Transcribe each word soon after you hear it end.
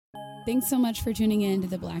Thanks so much for tuning in to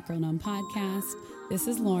the Black Girl Gnome podcast. This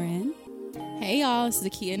is Lauren. Hey y'all, this is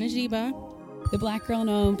Zakkiyyah and Najeebah. The Black Girl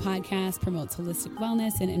Gnome podcast promotes holistic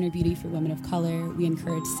wellness and inner beauty for women of color. We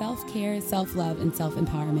encourage self-care, self-love, and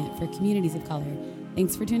self-empowerment for communities of color.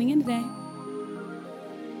 Thanks for tuning in today.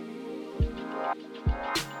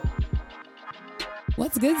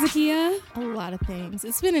 What's good, Zakkiyyah? A lot of things.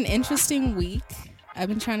 It's been an interesting week. I've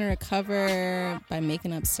been trying to recover by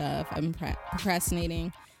making up stuff. I've been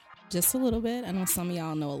procrastinating just a little bit. I know some of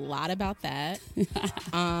y'all know a lot about that.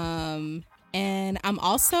 And I'm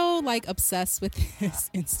also like obsessed with this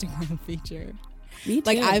Instagram feature. Me too.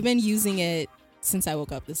 Like I've been using it since I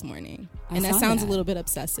woke up this morning. And that sounds a little bit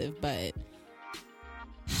obsessive, but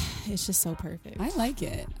it's just so perfect. I like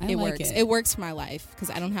it. It works. It works for my life because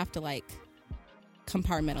I don't have to like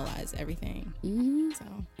compartmentalize everything. Mm-hmm. So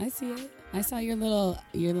I see it. I saw your little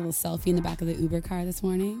selfie in the back of the Uber car this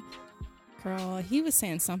morning. Girl, he was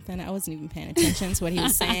saying something. I wasn't even paying attention to what he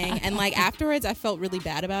was saying. And like afterwards, I felt really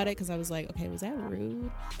bad about it because I was like, okay, was that rude?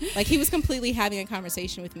 Like he was completely having a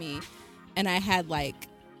conversation with me. And I had like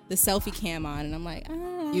the selfie cam on. And I'm like,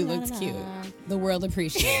 you looked cute. The world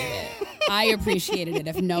appreciated it. I appreciated it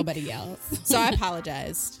if nobody else. So I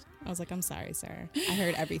apologized. I was like, I'm sorry, sir. I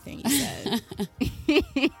heard everything you said.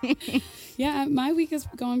 Yeah, my week is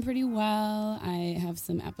going pretty well. I have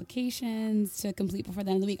some applications to complete before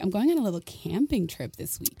the end of the week. I'm going on a little camping trip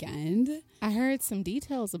this weekend. I heard some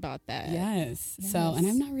details about that. Yes. So, and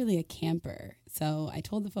I'm not really a camper. So I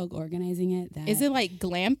told the folk organizing it that... Is it like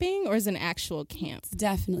glamping or is it an actual camp? It's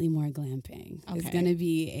definitely more glamping. Okay. It's going to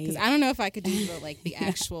be a... Because I don't know if I could do the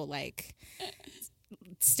actual like...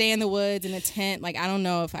 stay in the woods in a tent. Like, I don't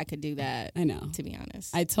know if I could do that. I know. To be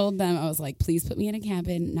honest. I told them, I was like, please put me in a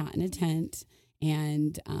cabin, not in a tent.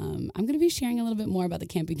 And I'm going to be sharing a little bit more about the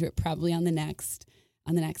camping trip probably on the next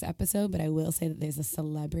episode. But I will say that there's a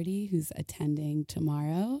celebrity who's attending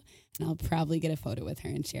tomorrow. And I'll probably get a photo with her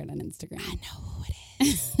and share it on Instagram. I know who it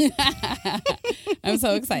is. I'm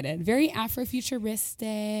so excited. Very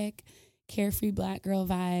Afrofuturistic, carefree black girl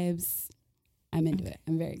vibes. I'm into it.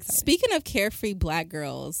 I'm very excited. Speaking of carefree black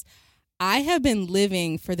girls, I have been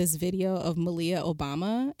living for this video of Malia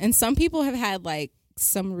Obama, and some people have had like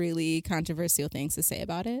some really controversial things to say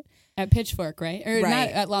about it. At Pitchfork, right? Or right. Not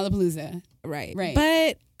at Lollapalooza. Right. Right.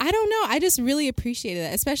 But I don't know. I just really appreciated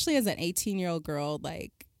it, especially as an 18-year-old girl.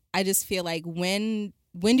 Like, I just feel like when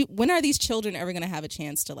are these children ever going to have a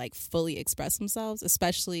chance to like fully express themselves,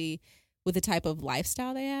 especially with the type of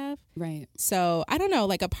lifestyle they have. Right. So I don't know,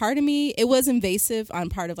 like a part of me, it was invasive on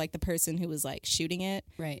part of like the person who was like shooting it.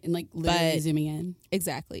 Right. And like literally zooming in.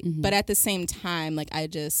 Exactly. Mm-hmm. But at the same time, like I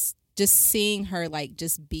just seeing her like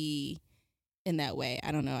just be in that way.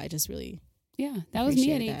 I don't know. I just really. Yeah. That was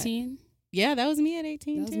me at 18. Yeah, that was me at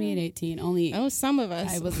 18 That was me at 18. Only. That was some of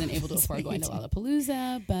us. I wasn't able to afford going to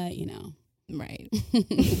Lollapalooza, but you know. Right.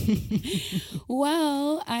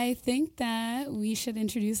 Well, I think that we should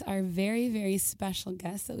introduce our very, very special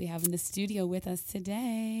guest that we have in the studio with us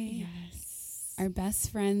today. Yes. Our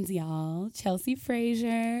best friends, y'all. Chelsea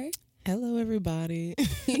Frazier. Hello, everybody.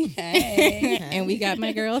 Hey. And we got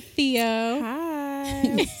my girl, Theo. Hi.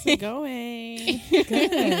 How's it going?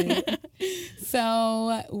 Good.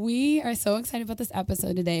 So we are so excited about this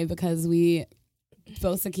episode today because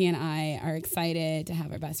both Zakkiyyah and I are excited to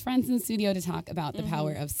have our best friends in the studio to talk about the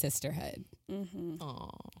power of sisterhood. Mm-hmm.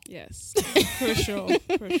 Yes, crucial.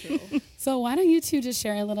 So why don't you two just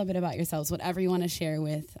share a little bit about yourselves, whatever you want to share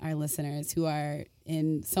with our listeners who are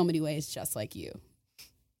in so many ways just like you.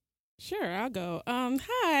 Sure, I'll go.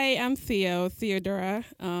 Hi, I'm Theodora.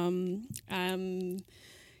 I'm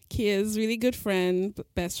Kia's really good friend,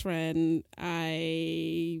 best friend.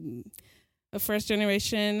 I'm a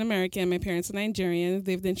first-generation American. My parents are Nigerian.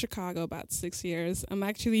 Lived in Chicago about 6 years. I'm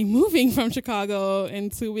actually moving from Chicago in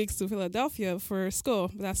 2 weeks to Philadelphia for school.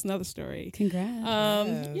 But that's another story.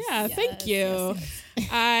 Congrats. Thank you. Yes.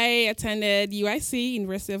 I attended UIC,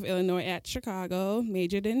 University of Illinois at Chicago,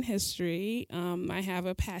 majored in history. I have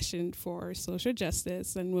a passion for social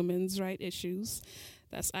justice and women's rights issues.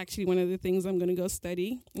 That's actually one of the things I'm going to go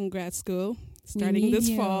study in grad school starting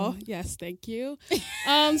this fall. Yes, thank you.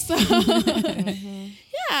 Yeah,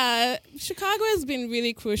 Chicago has been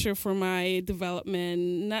really crucial for my development,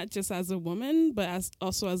 not just as a woman, but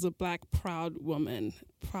also as a Black proud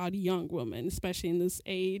young woman, especially in this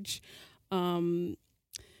age. Everyone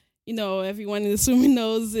in this room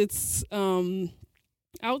knows it's, I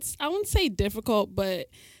wouldn't say difficult, but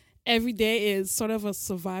every day is sort of a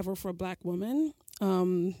survival for Black women.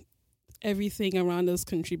 Everything around us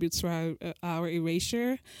contributes to our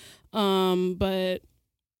erasure. But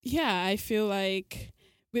yeah, I feel like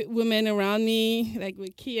with women around me, like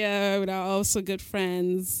with Kia, with our also good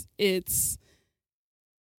friends, it's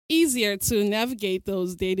easier to navigate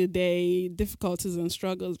those day-to-day difficulties and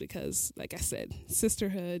struggles because, like I said,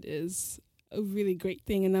 sisterhood is a really great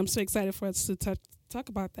thing, and I'm so excited for us to talk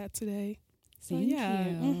about that today. So, Thank yeah.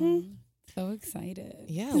 you. Mm-hmm. So excited.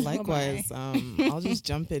 Yeah, likewise. I'll just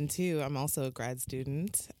jump in too. I'm also a grad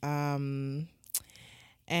student. And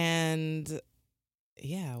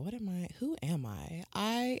yeah, what am I? Who am I?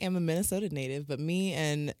 I am a Minnesota native, but me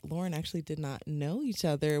and Lauren actually did not know each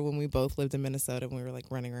other when we both lived in Minnesota and we were like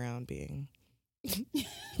running around being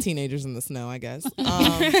teenagers in the snow, I guess.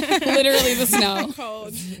 Literally the snow.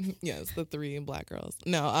 Cold. Yes, the 3 black girls.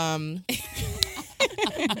 No,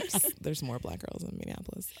 there's more black girls in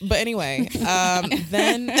Minneapolis. But anyway,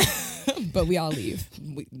 then But we all leave.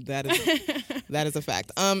 That is a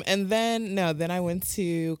fact. And then I went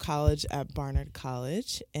to college at Barnard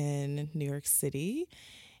College in New York City,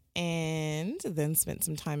 and then spent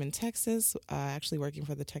some time in Texas, actually working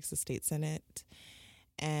for the Texas State Senate,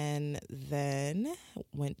 and then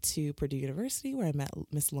went to Purdue University where I met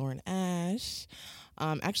Miss Lauren Ash.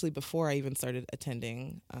 Actually, before I even started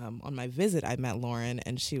attending, on my visit, I met Lauren,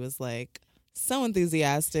 and she was like so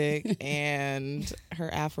enthusiastic, and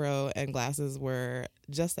her afro and glasses were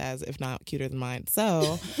just as, if not cuter than mine.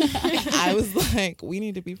 So I was like, we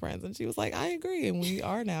need to be friends. And she was like, I agree. And we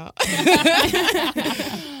are now.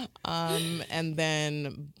 And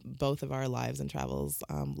then both of our lives and travels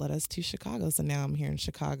led us to Chicago. So now I'm here in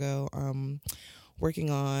Chicago working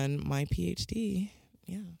on my PhD.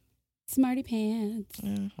 Yeah. Smarty pants.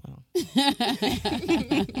 Well.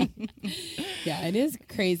 Yeah, it is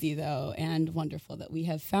crazy though, and wonderful that we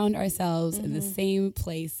have found ourselves in the same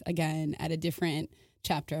place again at a different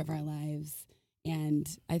chapter of our lives. And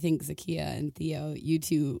I think Zakkiyyah and Theo, you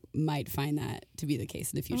two might find that to be the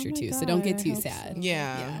case in the future too. So don't get too sad. So.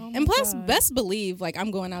 Yeah. Oh And plus, God. best believe, like, I'm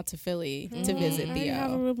going out to Philly to visit I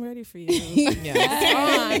have a Theo. room ready for you.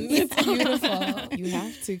 Yeah. It's beautiful. You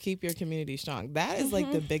have to keep your community strong. That is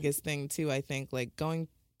like the biggest thing too, I think, like going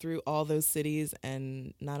through all those cities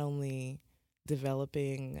and not only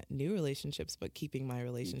developing new relationships but keeping my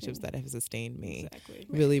relationships that have sustained me Exactly.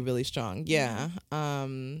 really, really strong. Yeah.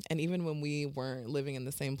 And even when we weren't living in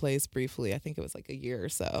the same place briefly, I think it was like a year or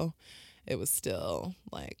so, it was still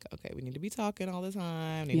like, okay, we need to be talking all the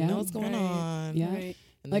time, need to know what's going on. Yeah. Right.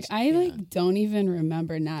 And Like this- I like don't even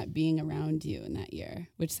remember not being around you in that year,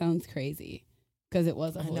 which sounds crazy because it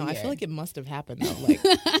was a I whole know. year. I feel like it must have happened though. Like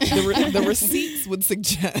the receipts would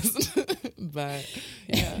suggest, but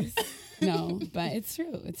Yes. No, but it's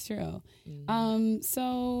true. It's true.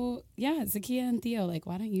 So yeah, Zakkiyyah and Theo, like,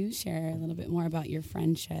 why don't you share a little bit more about your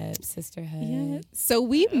friendship, sisterhood? Yeah. So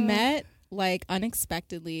we met like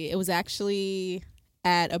unexpectedly. It was actually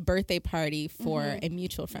at a birthday party for a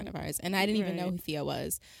mutual friend of ours, and I didn't even know who Theo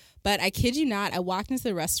was. But I kid you not, I walked into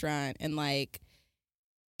the restaurant and like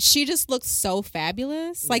she just looked so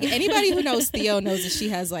fabulous. Like anybody who knows Theo knows that she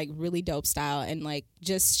has like really dope style and like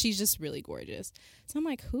she's just really gorgeous. So I'm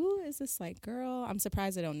like, who is this like girl? I'm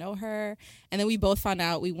surprised I don't know her. And then we both found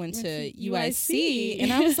out we went to UIC.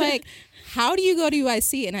 And I was like, how do you go to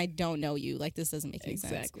UIC and I don't know you? Like this doesn't make any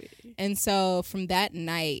sense. Exactly. And so from that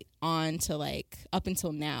night on to like up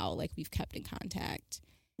until now, like we've kept in contact.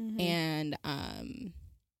 And I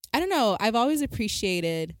don't know, I've always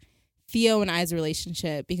appreciated Theo and I's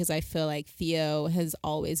relationship because I feel like Theo has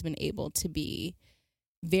always been able to be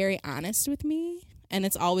very honest with me, and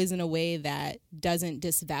it's always in a way that doesn't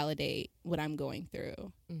disvalidate what I'm going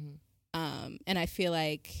through. And I feel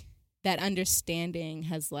like that understanding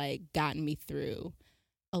has like gotten me through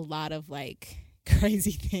a lot of like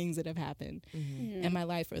crazy things that have happened in my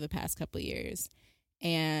life over the past couple of years.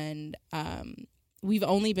 And we've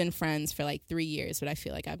only been friends for like 3 years, but I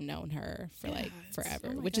feel like I've known her for like forever,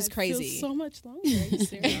 which is crazy. It feels so much longer. Are you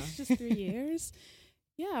serious? Just 3 years?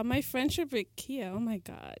 Yeah, my friendship with Kia, oh my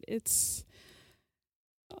God, it's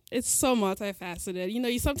so multifaceted. You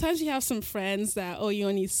know, sometimes you have some friends that, you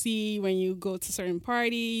only see when you go to certain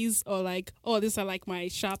parties, or like, these are like my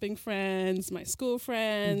shopping friends, my school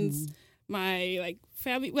friends, my like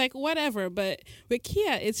family, like whatever. But with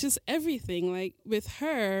Kia, it's just everything. Like with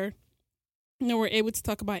her, you know, we're able to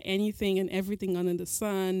talk about anything and everything under the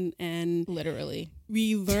sun, and Literally.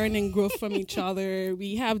 we learn and grow from each other.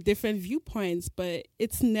 We have different viewpoints, but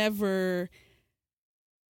it's never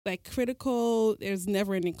like critical. There's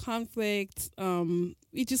never any conflict.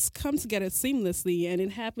 We just come together seamlessly, and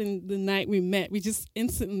it happened the night we met. We just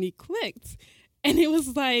instantly clicked, and it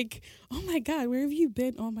was like, oh my God, where have you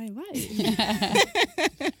been all my life?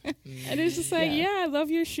 And it's just like, I love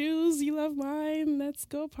your shoes, you love mine, let's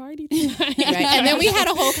go party tonight. Right. And then we had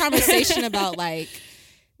a whole conversation about like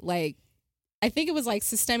I think it was like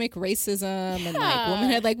systemic racism and like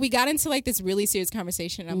womanhood. Like we got into like this really serious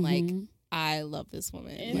conversation. And I'm like, I love this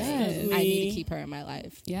woman. Yes. I need to keep her in my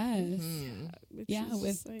life. Yes.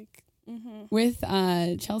 With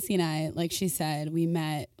Chelsea and I, like she said, we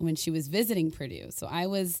met when she was visiting Purdue. So I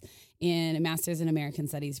was in a Master's in American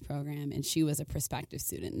Studies program, and she was a prospective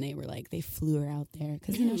student. And they were like, they flew her out there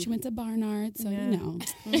because, you know, she went to Barnard. So, you know,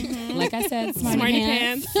 like I said, smarty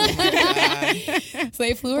pants. So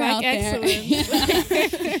they flew her out there.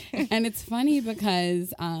 And it's funny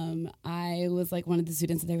because I was like one of the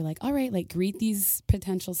students that they were like, all right, like greet these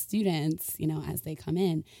potential students, you know, as they come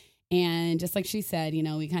in. And just like she said, you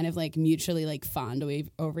know, we kind of like mutually like fawned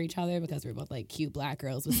over each other because we're both like cute black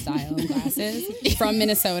girls with style and glasses from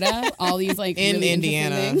Minnesota. All these like in really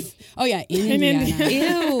Indiana. Things. Oh yeah, in Indiana.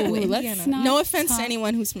 Ew, let's not no offense talk. to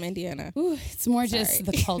anyone who's from Indiana. Ooh, it's more just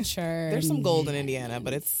the culture. There's some gold in Indiana,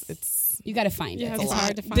 but it's you got to find it. it's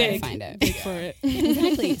hard to find it. Dig for it.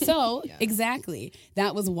 Exactly. So exactly,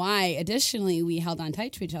 that was why. Additionally, we held on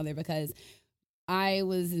tight to each other because I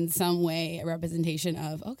was in some way a representation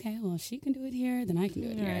of, okay, well, if she can do it here, then I can do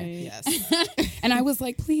it here. yes. And I was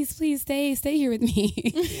like, please stay here with me.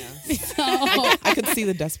 Yeah. So I could see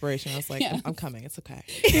the desperation. I was like, I'm coming. It's okay.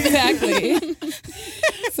 Exactly.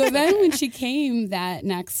 So then when she came that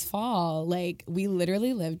next fall, like we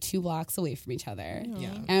literally lived 2 blocks away from each other. Yeah.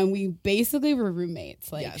 And we basically were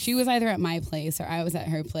roommates. Like Yes. she was either at my place or I was at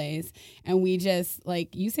her place. And we just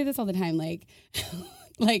like, you say this all the time, like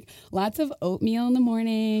like lots of oatmeal in the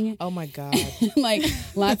morning. Oh my God. Like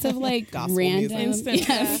lots of like Gospel random music.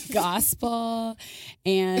 gospel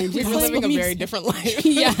and We just were like, living a very different life.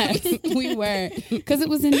 yes, we were, because it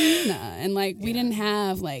was Indiana, and like we didn't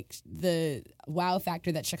have like the wow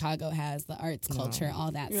factor that Chicago has, the arts culture,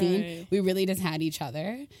 all that scene. Right. We really just had each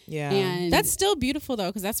other. Yeah. And That's still beautiful though,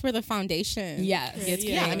 because that's where the foundation. yes, gets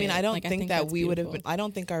Yeah, I mean, I don't Like, think that that's we would have beautiful. been, I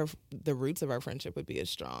don't think the roots of our friendship would be as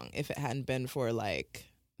strong if it hadn't been for like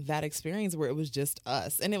that experience where it was just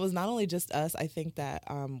us. And it was not only just us. I think that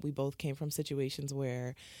we both came from situations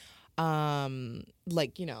where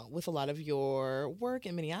like, you know, with a lot of your work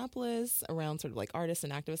in Minneapolis around sort of like artists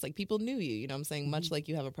and activists, like people knew you know what I'm saying? Much like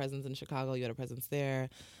you have a presence in Chicago, you had a presence there.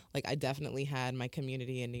 Like I definitely had my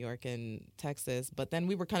community in New York and Texas, but then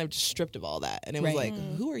we were kind of just stripped of all that. And it was like,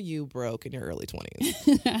 who are you broke in your early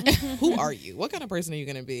 20s? Who are you? What kind of person are you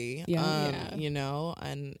going to be? You know,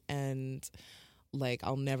 and like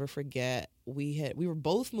I'll never forget we were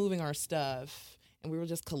both moving our stuff and we were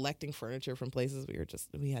just collecting furniture from places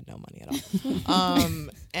we had no money at all.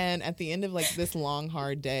 And at the end of like this long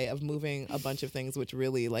hard day of moving a bunch of things which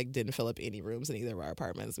really like didn't fill up any rooms in either of our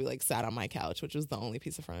apartments, we like sat on my couch, which was the only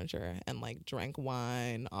piece of furniture, and like drank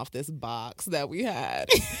wine off this box that we had.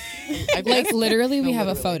 like literally we have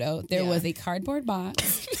a photo. There was a cardboard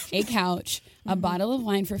box, a couch, a bottle of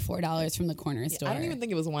wine for $4 from the corner store. I don't even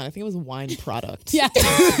think it was wine. I think it was wine product. Yeah.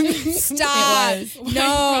 Stop. It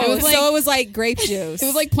No. It was like- so it was like grape juice. It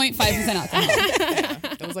was like 0.5%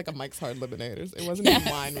 alcohol. It was like a Mike's Hard Lemonade. It wasn't even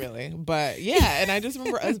wine, really. But yeah, and I just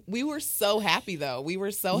remember we were so happy, though. We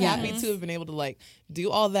were so happy to have been able to like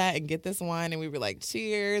do all that and get this wine. And we were like,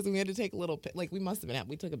 cheers. And we had to take a little, like we must have been happy.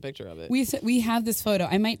 We took a picture of it. We have this photo.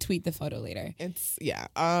 I might tweet the photo later. It's, yeah.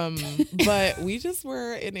 But we just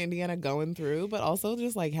were in Indiana going through, but also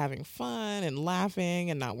just like having fun and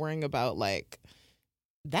laughing and not worrying about like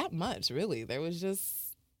that much, really. There was just,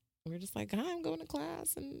 we were just like, hi, I'm going to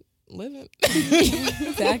class and living.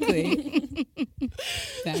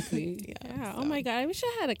 Exactly. Yeah. Oh my God. I wish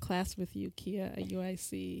I had a class with you, Kia, at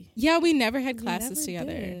UIC. Yeah, we never had We classes never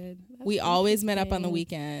together. did. That's We always met up on the interesting.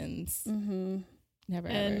 weekends. Mm-hmm. Never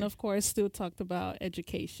And ever. of course, still talked about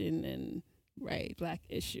education and Right. Black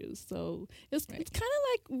issues. So it's Right. kind of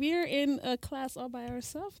like we're in a class all by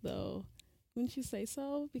ourselves, though. Wouldn't you say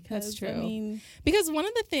so? Because true. I mean, Because one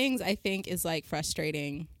of the things I think is like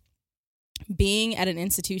frustrating being at an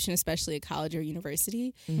institution, especially a college or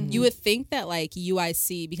university, Mhm. you would think that like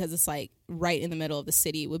UIC, because it's like right in the middle of the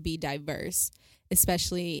city, would be diverse,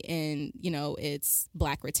 especially in, you know, its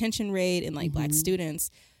Black retention rate and like Black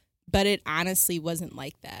students. But it honestly wasn't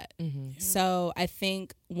like that. Mhm. So I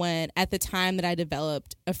think at the time that I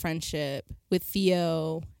developed a friendship with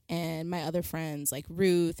Theo and my other friends like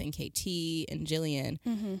Ruth and KT and Jillian,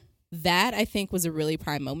 that I think was a really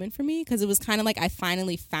prime moment for me, because it was kind of like I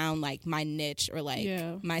finally found like my niche or like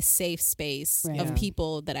my safe space Right. of Yeah.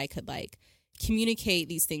 people that I could like communicate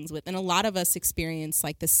these things with. And a lot of us experienced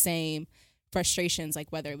like the same frustrations,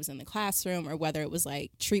 like whether it was in the classroom or whether it was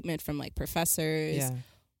like treatment from like professors Yeah.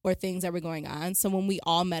 or things that were going on. So when we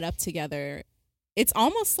all met up together, it's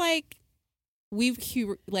almost like we've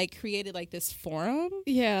created like this forum.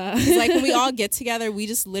 Yeah. Like when we all get together, we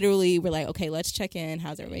just literally were like, okay, let's check in.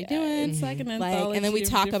 How's everybody doing? It's like an Like, anthology and then we of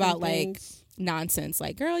talk different about things. like nonsense,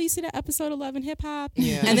 like, girl, you see that episode 11 hip hop?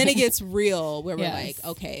 Yeah. And then it gets real where we're Yes. like,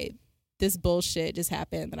 okay, this bullshit just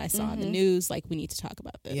happened that I saw in the news. Like, we need to talk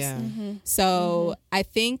about this. Yeah. So I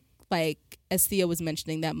think, like, as Theo was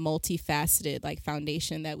mentioning, that multifaceted like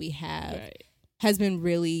foundation that we have Right. has been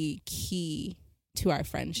really key to our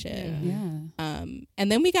friendship. Yeah.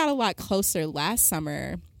 And then we got a lot closer last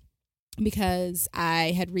summer because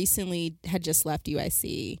I had recently just left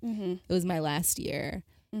UIC. It was my last year.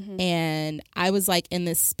 And I was like in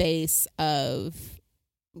this space of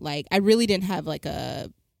like, I really didn't have like a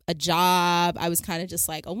job. I was kind of just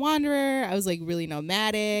like a wanderer. I was like really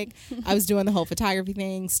nomadic. I was doing the whole photography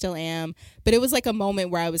thing, still am. But it was like a moment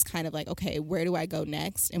where I was kind of like, okay, where do I go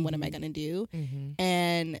next and what am I going to do?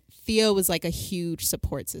 And Theo was like a huge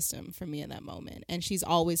support system for me in that moment. And she's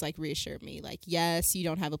always like reassured me, like, yes, you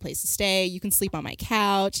don't have a place to stay. You can sleep on my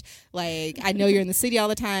couch. Like, I know you're in the city all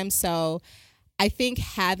the time. So I think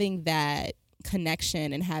having that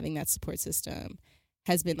connection and having that support system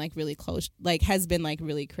has been like really close, like has been like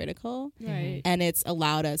really critical. Right. And it's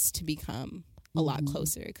allowed us to become a lot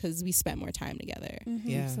closer because we spent more time together.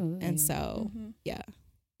 Yeah. Absolutely. And so, yeah.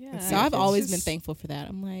 Yeah. So I've It's always just- been thankful for that.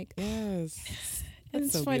 I'm like, Yes. And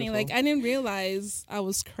it's so funny, beautiful. like I didn't realize I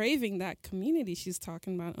was craving that community she's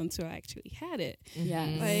talking about until I actually had it. Yeah.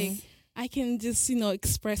 Like I can just, you know,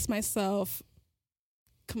 express myself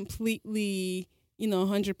completely, you know,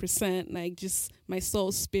 100%, like just my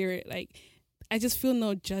soul, spirit. Like I just feel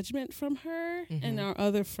no judgment from her and our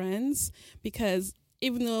other friends because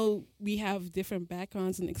even though we have different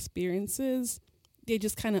backgrounds and experiences, they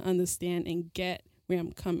just kind of understand and get where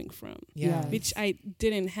I'm coming from. Yeah. Which I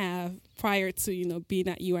didn't have prior to, you know, being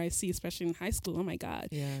at UIC, especially in high school. Oh my God.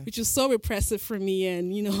 Yeah. Which was so repressive for me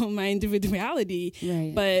and, you know, my individuality.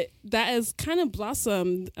 Right. But that has kind of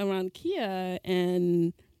blossomed around Kia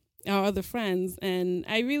and our other friends. And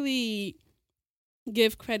I really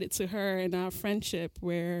give credit to her and our friendship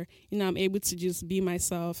where, you know, I'm able to just be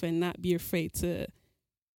myself and not be afraid to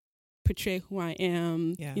portray who I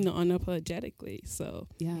am, Yeah. you know, unapologetically. So,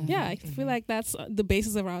 yeah, I feel like that's the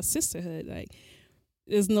basis of our sisterhood. Like,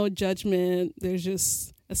 there's no judgment. There's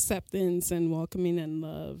just acceptance and welcoming and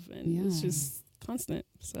love. And it's Yeah. just constant.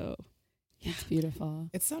 So, It's beautiful.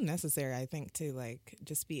 It's so necessary, I think, to like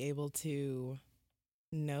just be able to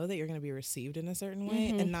know that you're going to be received in a certain way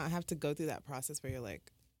and not have to go through that process where you're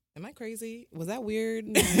like, am I crazy? Was that weird?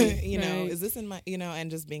 You know, is this in my, you know,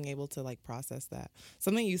 and just being able to like process that.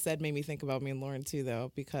 Something you said made me think about me and Lauren too,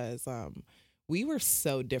 though, because we were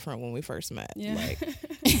so different when we first met. yeah.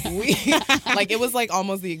 Like, it was like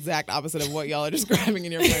almost the exact opposite of what y'all are describing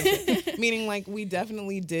in your friendship. Meaning like we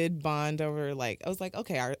definitely did bond over like, I was like,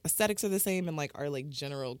 okay, our aesthetics are the same and like our like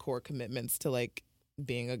general core commitments to like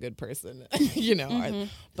being a good person, you know,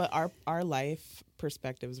 but our life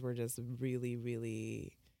perspectives were just really,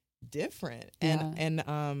 really different. And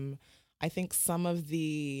I think some of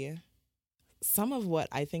what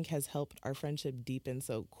I think has helped our friendship deepen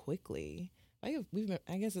so quickly. I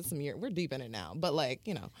guess it's some year. We're deep in it now, but like,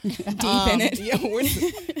 you know, deep in it. Yeah,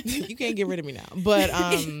 you can't get rid of me now. But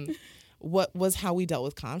what was how we dealt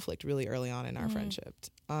with conflict really early on in our friendship.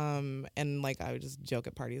 And like I would just joke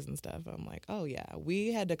at parties and stuff. I'm like, oh yeah,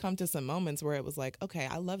 we had to come to some moments where it was like, okay,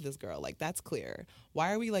 I love this girl. Like that's clear.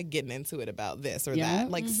 Why are we like getting into it about this or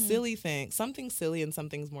that? Like silly thing, something silly and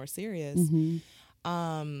something's more serious.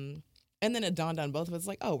 And then it dawned on both of us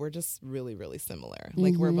like, oh, we're just really, really similar.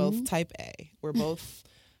 Like we're both type A. We're both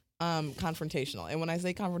confrontational. And when I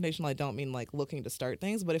say confrontational, I don't mean like looking to start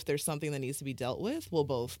things, but if there's something that needs to be dealt with, we'll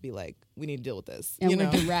both be like, we need to deal with this. And you we're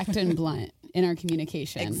know? direct and blunt in our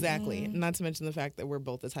communication. Exactly. Not to mention the fact that we're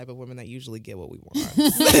both the type of women that usually get what we want.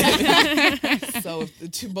 So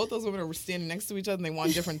if both those women are standing next to each other and they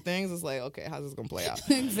want different things, it's like, okay, how's this gonna play out?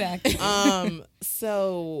 Exactly.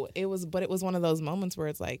 So it was one of those moments where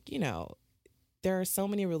it's like, you know, there are so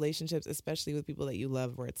many relationships, especially with people that you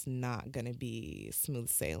love, where it's not going to be smooth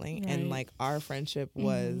sailing. Right. And like our friendship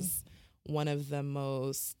was one of the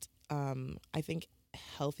most, I think,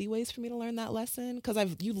 healthy ways for me to learn that lesson.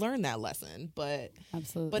 Because you learn that lesson, but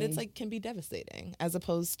Absolutely. but it's like can be devastating as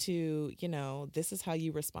opposed to, you know, this is how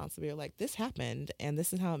you respond to me. You're like, this happened and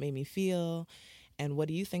this is how it made me feel. And what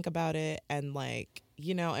do you think about it? And like,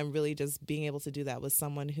 you know, and really just being able to do that with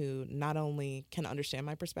someone who not only can understand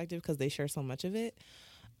my perspective because they share so much of it,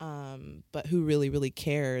 but who really, really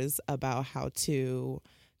cares about how to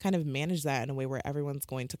kind of manage that in a way where everyone's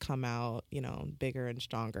going to come out, you know, bigger and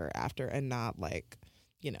stronger after, and not like,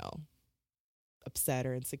 you know, upset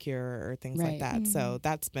or insecure or things like that. So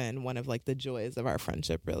that's been one of like the joys of our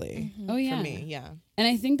friendship, really. Oh yeah, for me, yeah. And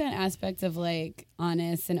I think that aspect of like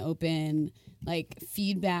honest and open like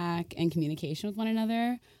feedback and communication with one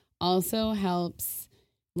another also helps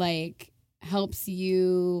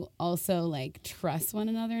you also like trust one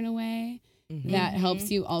another in a way that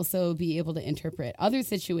helps you also be able to interpret other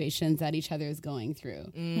situations that each other is going through.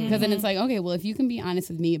 Because then it's like, okay, well, if you can be honest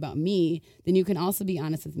with me about me, then you can also be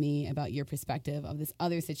honest with me about your perspective of this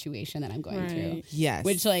other situation that I'm going through. Yes.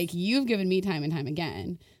 Which like you've given me time and time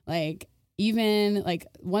again. Like even like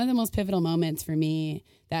one of the most pivotal moments for me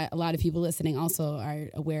that a lot of people listening also are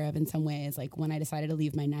aware of in some ways, like when I decided to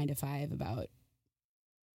leave my 9-to-5 about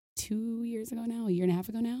 2 years ago now, a year and a half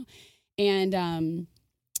ago now. And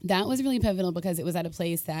that was really pivotal because it was at a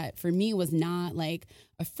place that for me was not like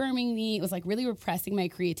affirming me. It was like really repressing my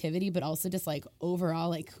creativity, but also just like overall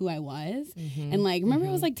like who I was. And like, remember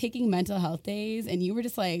I was like taking mental health days and you were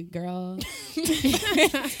just like, girl,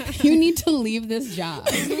 you need to leave this job.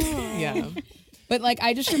 Yeah. But like,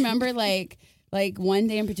 I just remember like one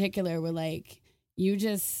day in particular where like you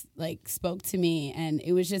just like spoke to me, and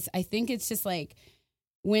it was just, I think it's just like,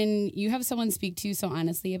 when you have someone speak to you so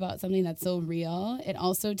honestly about something that's so real, it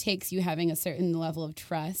also takes you having a certain level of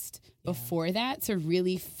trust before that to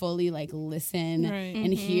really fully like listen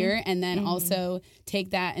and hear, and then also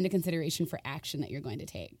take that into consideration for action that you're going to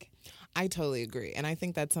take. I totally agree. And I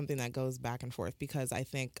think that's something that goes back and forth because I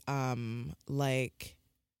think like,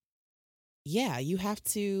 yeah, you have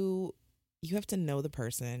to know the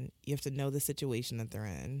person. You have to know the situation that they're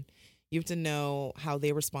in. You have to know how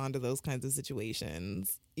they respond to those kinds of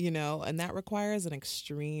situations, you know, and that requires an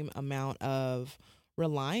extreme amount of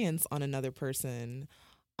reliance on another person.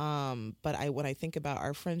 But when I think about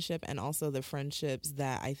our friendship and also the friendships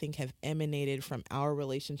that I think have emanated from our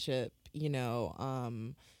relationship, you know,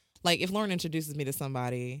 like if Lauren introduces me to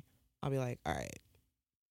somebody, I'll be like, all right,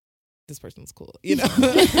 this person's cool, you know.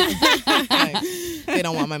 Like, they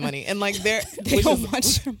don't want my money, and like they don't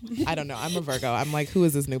want your money. I don't know. I'm a Virgo. I'm like, who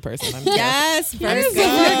is this new person? Yes, Virgo.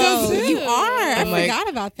 You are. I like, forgot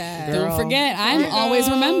about that. Girl. Don't forget, I'm always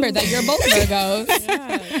remember that you're both Virgos.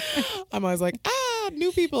 Yeah. I'm always like,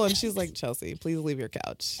 new people, and she's like, Chelsea, please leave your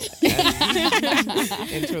couch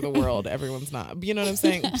and enter the world. Everyone's not, you know what I'm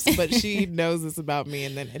saying? But she knows this about me,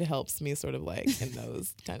 and then it helps me sort of like in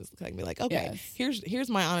those times like be like, okay, here's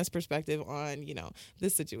my honest perspective on, you know,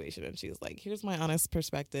 this situation, and she's like, here's my honest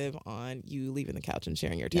perspective on you leaving the couch and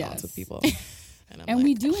sharing your talents with people. And like,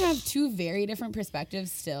 we do have two very different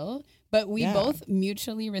perspectives still, but we both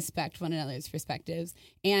mutually respect one another's perspectives.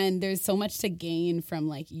 And there's so much to gain from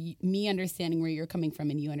like me understanding where you're coming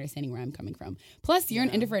from and you understanding where I'm coming from. Plus, you're an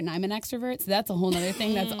introvert and I'm an extrovert. So that's a whole other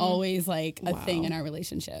thing that's always like a thing in our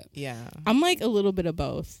relationship. Yeah. I'm like a little bit of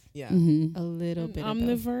both. Yeah. A little bit of both.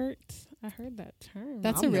 Omnivert. I heard that term.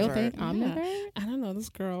 That's a real thing. Yeah. Omnivert? I don't know. This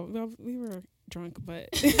girl, well, we were drunk,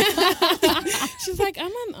 but she's like,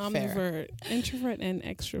 I'm an omnivert, introvert and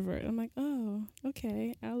extrovert. I'm like, oh,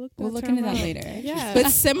 okay. We'll look into that later. Yeah.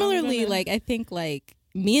 But similarly, like I think like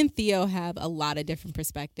me and Theo have a lot of different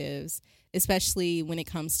perspectives, especially when it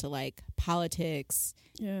comes to like politics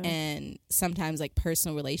and sometimes like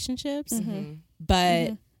personal relationships.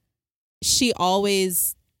 But she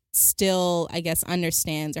always still, I guess,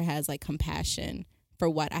 understands or has like compassion for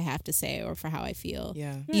what I have to say or for how I feel.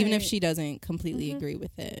 Yeah. Even if she doesn't completely agree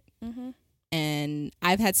with it. And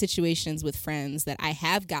I've had situations with friends that I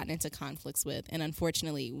have gotten into conflicts with, and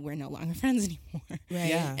unfortunately we're no longer friends anymore. Right.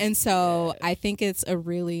 Yeah. And so I think it's a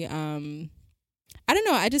really I don't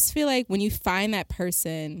know, I just feel like when you find that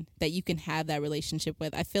person that you can have that relationship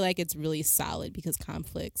with, I feel like it's really solid because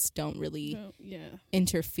conflicts don't really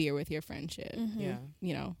interfere with your friendship. Yeah.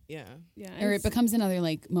 You know? Yeah. Or it becomes another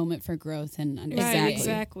like moment for growth and understanding. Right,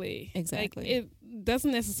 exactly. Like, it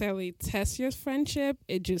doesn't necessarily test your friendship.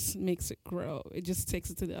 It just makes it grow. It just takes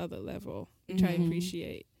it to the other level, which I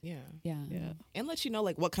appreciate. Yeah. And let you know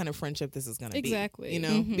like what kind of friendship this is going to be. Exactly. You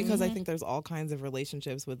know, because I think there's all kinds of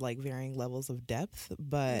relationships with like varying levels of depth,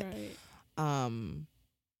 but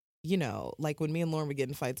you know, like when me and Lauren would get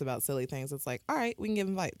in fights about silly things, it's like, all right, we can get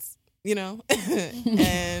in fights, you know,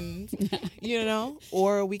 and you know,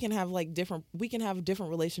 or we can have like different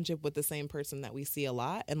relationship with the same person that we see a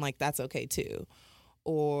lot, and like that's okay too.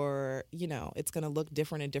 or, you know, it's going to look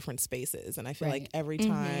different in different spaces. And I feel like every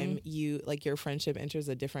time you, like, your friendship enters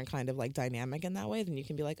a different kind of like dynamic in that way, then you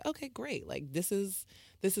can be like, okay, great. Like, this is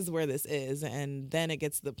where this is. And then it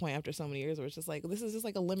gets to the point after so many years where it's just like, this is just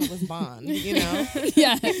like a limitless bond, you know?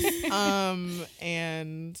 Yeah.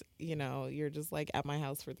 And, you know, you're just like at my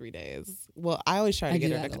house for 3 days. Well, I always try to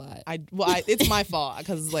get her to, a lot. It's my fault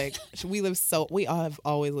because like we all have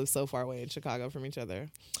always lived so far away in Chicago from each other.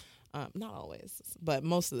 Not always, but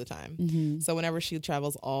most of the time. So whenever she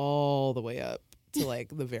travels all the way up to like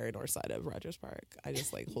the very north side of Rogers Park, I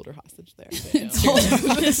just like hold her hostage there. It's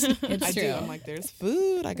true. I'm like, there's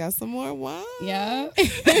food. I got some more wine. Yeah.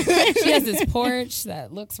 She has this porch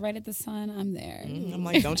that looks right at the sun. I'm there. I'm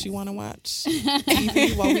like, don't you want to watch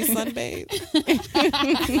TV while we sunbathe?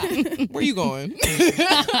 Where you going?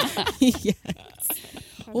 Yes.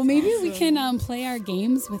 Well, maybe we can play our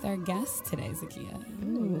games with our guests today, Zakkiyyah.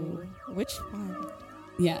 Ooh, which one?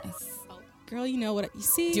 Yes. Girl, you know what? You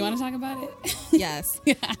see? Do you want to talk about it? Yes.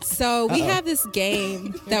 So we have this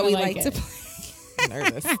game that we like to play. I'm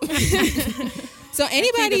nervous. So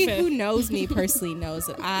anybody who knows me personally knows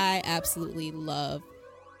that I absolutely love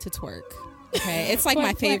to twerk. Okay, it's like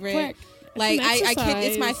my favorite. Twerk. Like I exercise.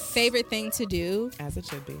 it's my favorite thing to do. As it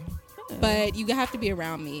should be. But you have to be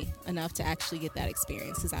around me enough to actually get that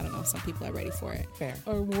experience, because I don't know if some people are ready for it. Fair.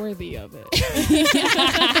 Or worthy of it.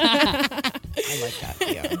 I like that.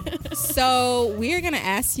 Yeah. So we're gonna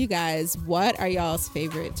ask you guys, what are y'all's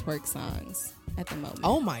favorite twerk songs at the moment?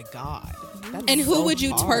 Oh my God. That is And who so would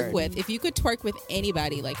you hard. twerk with? If you could twerk with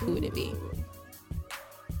anybody, like who would it be?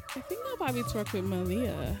 I think I'll probably twerk with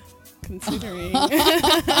Malia, considering.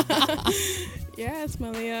 Yes,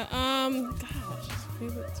 Malia. Gosh,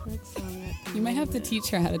 favorite twerk song. You might have to teach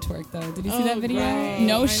her how to twerk, though. Did you see that video? Right.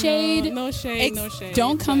 No I shade. know. No shade. No shade.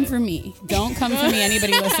 Don't come but- for me. Don't come for me,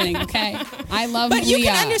 anybody listening, okay? I love But you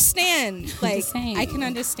Malia. can understand. Like, just saying. I can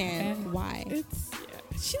understand Okay. why. It's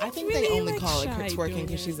she I looks think really, they only like, call it shy twerking doing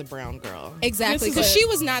because it. she's a brown girl. Exactly, This is because a- she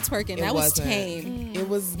was not twerking. It That was wasn't. tame. It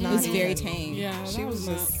was not. It was very even- tame. Yeah, She that was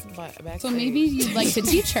not- just backstage. So maybe you'd like to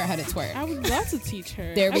teach her how to twerk. I would love to teach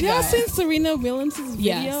her. There we Have y'all go. seen Serena Williams' video?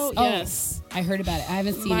 Yes. Oh, Yes. I heard about it. I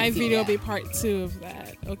haven't seen My it video will yet. be part 2 of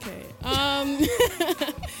that. Okay.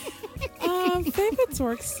 Favorite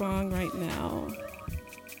twerk song right now?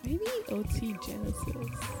 Maybe OT Genesis.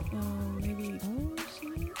 Maybe.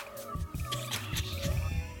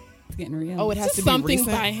 It's getting real. Oh, it has Just to be something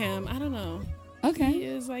recent. by him. I don't know. He okay.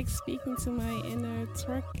 is like speaking to my inner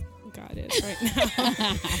twerk goddess right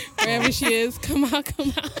now. Wherever she is, come out,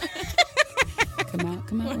 come out. Come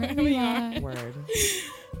out, wherever Wherever you you are. are. Word.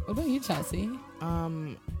 What about you, Chelsea?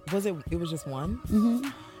 Was it? It was just one. Mm-hmm.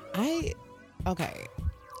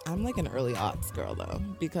 I'm like an early aughts girl though,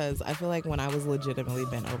 because I feel like when I was legitimately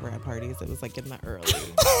bent over at parties, it was like in the early.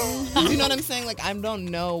 You know what I'm saying? Like I don't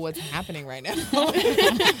know what's happening right now.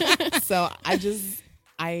 So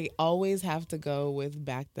I always have to go with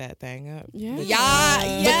Back That Thing Up. Yeah.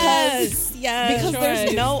 Yes. Because there's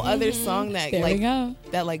Choice. no other song that There we go.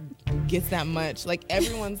 that like gets that much. Like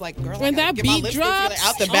everyone's like, girl, When I gotta that get my beat lipstick together drops,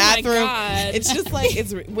 out the oh my bathroom. God. It's just like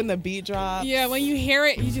it's when the beat drops. Yeah, when you hear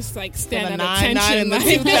it, you just like stand the at 9 attention. in the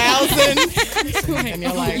like, 2000s. And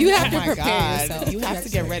you're like, You have oh to my prepare God. yourself. You have to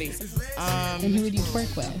get ready. And who would you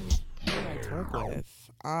twerk with? Who do I work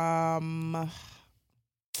with?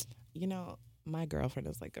 You know, my girlfriend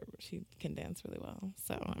is like she can dance really well,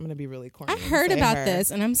 so I'm gonna be really corny. I and heard say about her.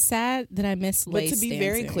 this, and I'm sad that I missed But Lace to be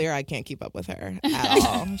very dancing. clear, I can't keep up with her at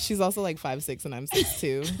all. She's also like 5'6" and I'm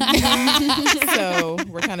 6'2", so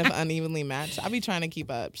we're kind of unevenly matched. I be trying to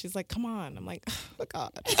keep up. She's like, "Come on," I'm like, "Oh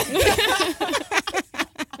God."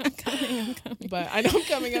 I'm coming. But I know I'm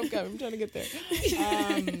coming. I'm trying to get there.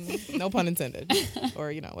 No pun intended,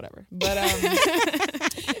 or whatever. But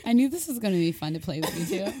I knew this was going to be fun to play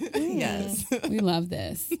with you too. yes. We love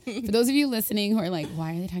this. For those of you listening who are like,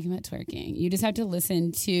 why are they talking about twerking? You just have to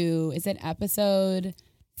listen to, is it episode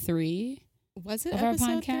 3 Was it of our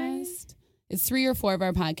episode podcast? 3? It's 3 or 4 of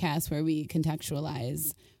our podcast where we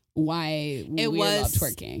contextualize why we It love was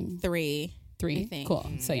twerking. 3. 3? I think. Cool.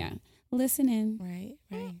 So yeah, listen in. Right.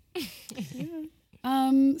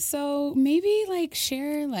 So maybe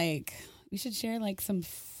we should share some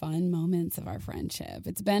fun moments of our friendship.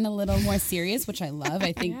 It's been a little more serious, which I love.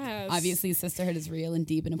 I think Yes. obviously sisterhood is real and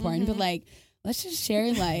deep and important, but let's just share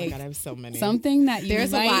Oh my God, I have so many. something that you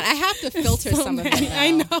There's a might lot. I have to filter some of them now.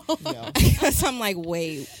 I know. Yeah. Because I'm like,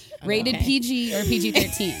 wait. rated Okay. PG or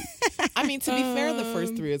PG-13. I mean, to be fair, the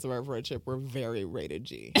first 3 years of our friendship were very rated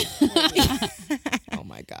G. Oh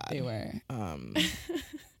my God. They were.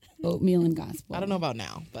 Oatmeal and gospel. I don't know about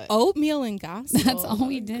now, but Oatmeal and gospel. That's all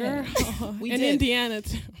we did. Girl. We in did. Indiana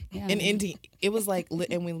too. Yeah. in Indy, it was like,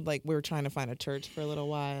 and we were trying to find a church for a little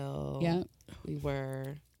while. Yeah. We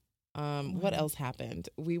were. What else happened?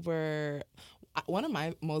 We were. One of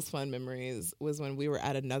my most fun memories was when we were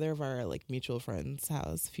at another of our like mutual friends'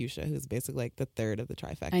 house, Fuchsia, who's basically like the third of the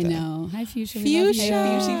trifecta. I know. Hi, Fuchsia. We love you. Fuchsia.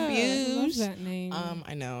 I love that name.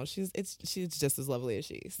 I know she's just as lovely as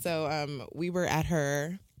she. So we were at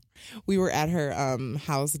her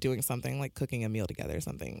house doing something, like cooking a meal together or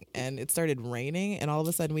something, and it started raining, and all of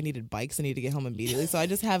a sudden we needed bikes and needed to get home immediately. So I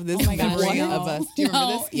just have this memory of us. Do you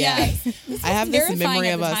remember this? Yes. I have this Terrifying memory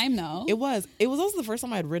at of the us. time, though. It was also the first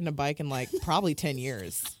time I had ridden a bike in like probably 10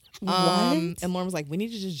 years. And Lauren was like, we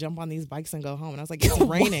need to just jump on these bikes and go home. And I was like, it's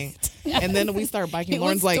raining. And then we start biking. It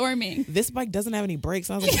Lauren's was like, storming. this bike doesn't have any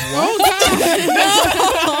brakes. And I was like, what?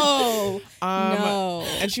 No.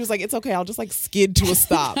 And she was like, it's okay. I'll just like skid to a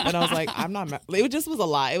stop. And I was like, I'm not. It just was a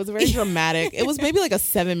lot. It was very dramatic. It was maybe like a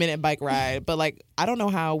 7-minute bike ride. But like, I don't know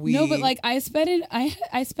how we. No, but like I sped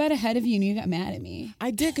ahead of you and you got mad at me.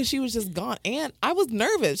 I did because she was just gone. And I was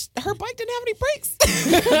nervous. Her bike didn't have any brakes.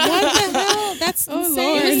 What the hell? That's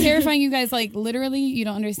insane. It was terrifying, you guys. Like literally, you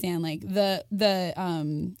don't understand. Like the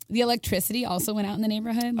electricity also went out in the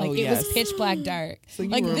neighborhood. Like it was pitch black dark. So you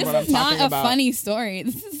like remember this what I'm is not talking a about. funny story.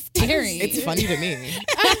 This is scary. It's funny to me.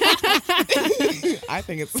 I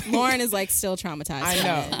think it's. Lauren is like still traumatized. I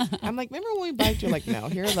know. I'm like, remember when we biked? You're like, no.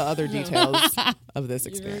 Here are the other details of this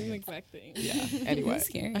You're experience. the exact thing. Yeah. Anyway. It's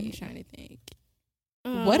scary. I'm trying to think.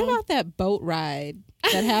 What about that boat ride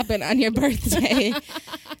that happened on your birthday?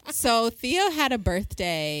 So Theo had a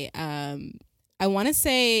birthday. I want to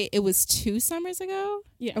say it was 2 summers ago.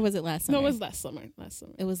 Yeah. Or was it last summer? No, it was last summer.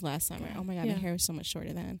 It was last summer. Oh my God, Yeah. my hair was so much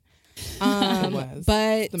shorter then. It was.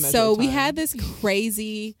 But The measure so of we time. had this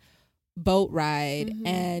crazy boat ride,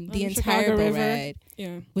 and On the the entire Chicago boat River. ride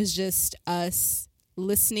Yeah. was just us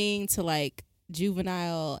listening to like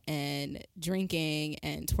Juvenile and drinking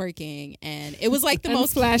and twerking, and it was like the And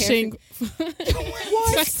most flashing.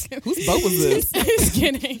 What? Whose boat was this? Just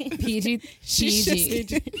kidding. PG.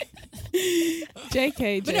 PG.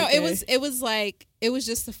 JK. But no, it was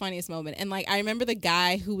just the funniest moment. And like I remember the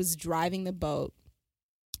guy who was driving the boat.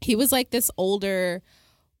 He was like this older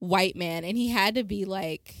white man, and he had to be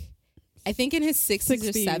like, I think in his 60s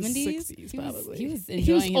or 70s. 60s probably. He was He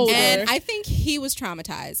was enjoying older. himself. And I think he was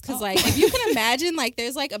traumatized because, like, if you can imagine, like,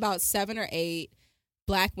 there's like about 7 or 8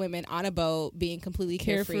 black women on a boat being completely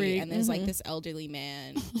carefree, Carefree. and there's like this elderly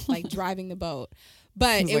man like driving the boat.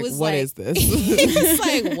 But He it like, was what like, is this? it's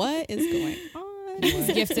like, what is going on? He was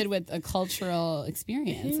gifted with a cultural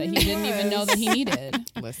experience that he didn't even know that he needed.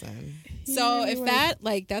 Listen. So if that,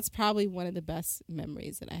 like, that's probably one of the best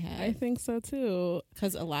memories that I I have think so too.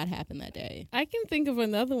 because a lot happened that day. I can think of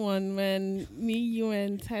another one when me, you,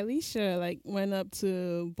 and Tylisha like went up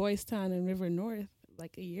to Boys Town and River North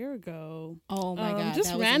like a year ago. Oh my God. Just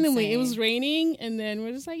that was randomly, insane. it was raining, and then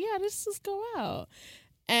we're just like, yeah, let's just go out.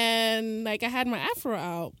 And like I had my afro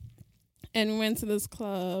out, and we went to this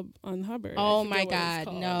club on Hubbard. I Oh forget my what it's God,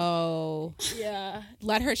 called. no. Yeah.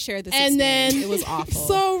 Let her share this And experience. then It was awful.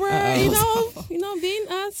 So we're Uh-oh. being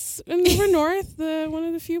us in River North, one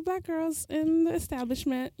of the few black girls in the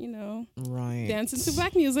establishment, Right. dancing to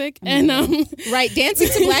black music, and right, dancing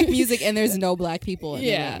to black music, and there's no black people in the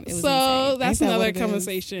yeah. room. It was So insane. that's Ain't that what another it is?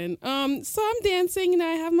 conversation. So I'm dancing, and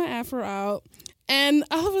I have my afro out, and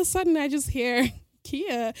all of a sudden I just hear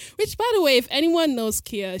Kia, which, by the way, if anyone knows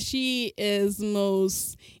Kia, she is the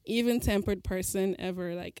most even-tempered person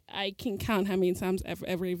ever. Like, I can count how many times I've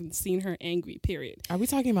ever even seen her angry, period. Are we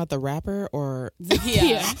talking about the rapper or?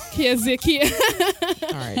 Kia Zakkiyyah. All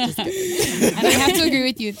right. Just kidding. And I have to agree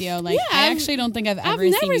with you, Theo. Like, I actually don't think I've ever I've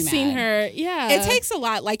seen never you seen mad. her. Yeah. It takes a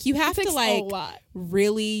lot. Like, you have It takes to, like, a lot.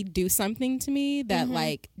 really do something to me that,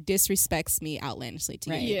 like, disrespects me outlandishly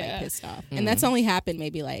to Right. get, Yeah. like, pissed off. And that's only happened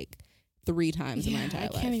maybe, like, 3 times in my entire I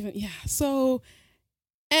life. can't even. Yeah. So,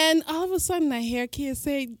 and all of a sudden, I hear Kia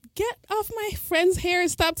say, "Get off my friend's hair!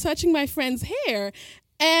 Stop touching my friend's hair!"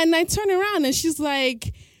 And I turn around, and she's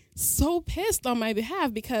like, so pissed on my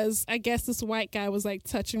behalf because I guess this white guy was like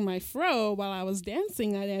touching my fro while I was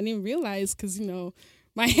dancing. I didn't realize because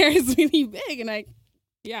my hair is really big, and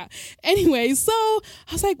yeah. Anyway, so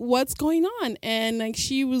I was like, "What's going on?" And like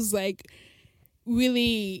she was like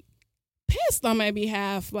really pissed on my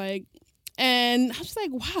behalf, like. And I was like,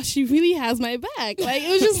 wow, she really has my back. Like, it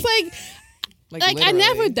was just like I literally.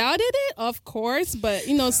 never doubted it, of course, but,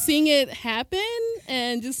 seeing it happen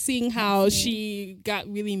and just seeing how she got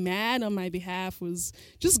really mad on my behalf was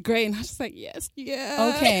just great. And I was just like, yes,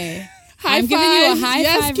 yeah. Okay. I'm giving you a high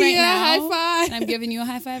Yes, five Kia, right now. high five. And I'm giving you a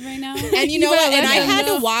high five right now. And you know what? And I let them had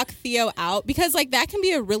know. to walk Theo out because like that can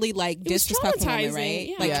be a really like was disrespectful moment, traumatizing, right?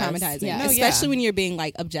 yeah. Like Yes. traumatizing, Yeah. especially when you're being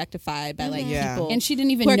like objectified by like Yeah. people. And she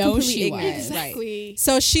didn't even who are know completely she ignorant. was. Right. Exactly.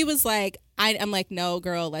 So she was like, I'm like, no,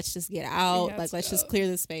 girl, let's just get out. Yeah, Like, let's just clear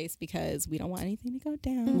the space because we don't want anything to go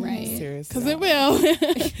down. Right. Seriously. Because it will.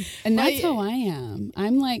 And that's But- how I am.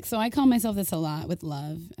 I'm like, so I call myself this a lot with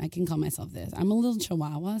love. I can call myself this. I'm a little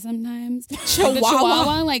chihuahua sometimes. Like, the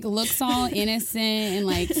chihuahua like looks all innocent and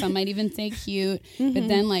like some might even say cute. But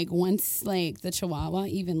then like once like the chihuahua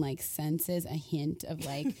even like senses a hint of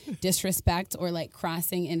like disrespect or like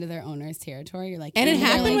crossing into their owner's territory, or like And it into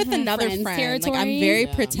their, happened like, with another friend's friend. territory. Like, I'm very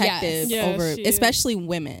Yeah. protective Yes. over, Yeah, she is. especially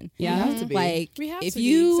women. Yeah. You have to be. Like, We have if to be,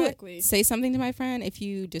 you exactly. say something to my friend, if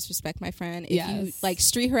you disrespect my friend, if you Yes. like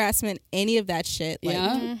street harassment, any of that shit, like,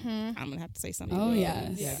 Yeah. Mm-hmm. I'm gonna have to say something. Oh to you.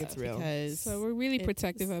 yes. Yeah, it gets real. Because So we're really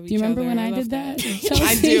protective of each other. Do you remember when I love did that?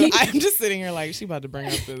 I do. I'm just sitting here like, she about to bring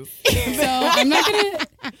up this. So I'm not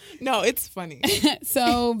gonna. No, it's funny.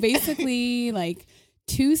 So basically, like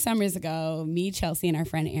 2 summers ago, me, Chelsea, and our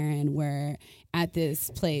friend Erin were at this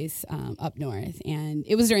place up north, and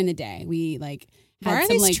it was during the day. We like had why are some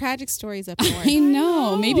these like. tragic stories up north? I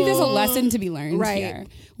know. Maybe there's a lesson to be learned Right. here.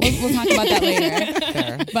 We'll talk about that later.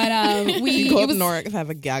 Fair. But we You go it up was, north, have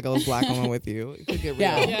a gaggle of black women with you. It could get real.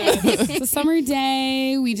 Yeah. It's a summer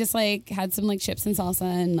day. We just like had some like chips and salsa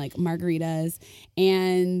and like margaritas,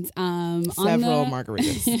 and Several on the,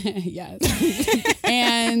 margaritas. yes.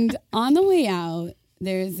 And on the way out,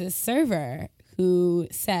 there's this server who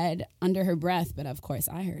said under her breath, but of course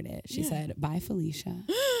I heard it. She said, "Bye, Felicia."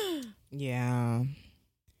 Yeah.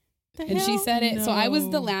 And she said it. So I was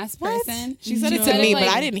the last person. She said it said to me, like,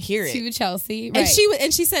 but I didn't hear it. to Chelsea. And Right.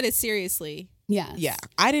 she said it seriously. Yes. Yeah,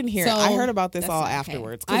 I didn't hear it. So, I heard about this that's all not okay.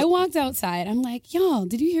 afterwards. 'Cause I walked outside. I'm like, y'all,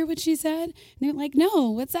 did you hear what she said? And they're like,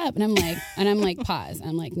 no, what's up? And I'm like, pause.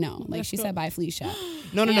 I'm like, no. Like she said, bye, Felicia.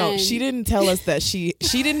 no. and- She didn't tell us that she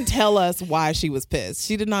didn't tell us why she was pissed.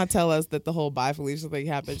 She did not tell us that the whole bye Felicia thing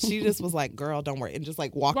happened. She just was like, girl, don't worry. And just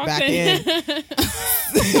like walked back in.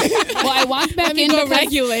 Well, I walked back Let me in go because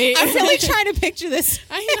regulate. I'm really trying to picture this.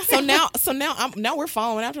 Now we're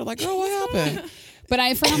following after like, girl, what happened? but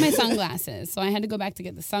I forgot my sunglasses. So I had to go back to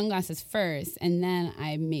get the sunglasses first. And then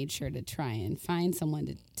I made sure to try and find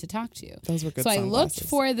someone to talk to. Those were good So I looked sunglasses.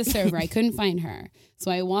 for the server. I couldn't find her. So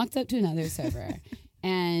I walked up to another server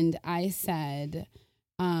and I said,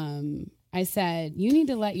 you need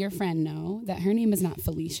to let your friend know that her name is not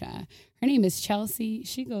Felicia. Her name is Chelsea.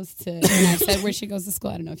 She goes to, and I said where she goes to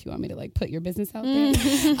school. I don't know if you want me to like put your business out there.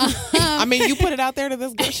 I mean, you put it out there to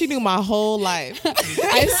this girl. She knew my whole life.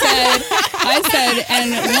 I said,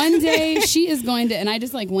 and one day she is going to, and I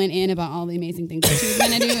just like went in about all the amazing things that she was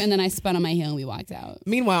going to do. And then I spun on my heel and we walked out.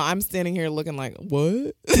 Meanwhile, I'm standing here looking like,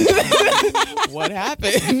 what? What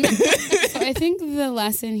happened? So I think the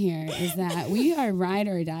lesson here is that we are ride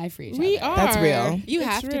or die for each We other. are. That's real. You It's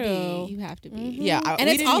have to real. be. You have to be. Yeah, And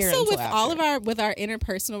we it's didn't hear it also until with all after. of our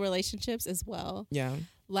interpersonal relationships as well. Yeah.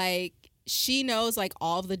 Like she knows like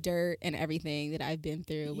all of the dirt and everything that I've been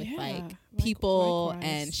through with Yeah, like like- people, likewise.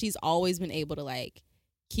 and she's always been able to like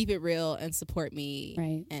keep it real and support me.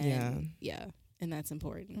 Right. And yeah, and that's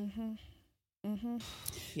important.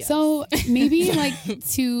 Yes. So maybe like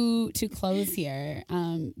to close here,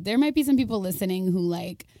 there might be some people listening who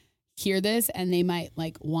like hear this and they might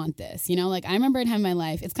like want this, you know, like I remember a time in my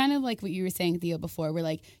life, it's kind of like what you were saying, Theo, before, where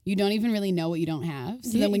like you don't even really know what you don't have.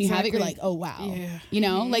 So Yeah, then when you have it, you're exactly. like, oh wow. Yeah. You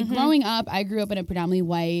know, like growing up, I grew up in a predominantly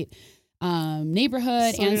white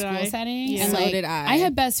neighborhood So and did school I. setting. Yeah. And So like did I.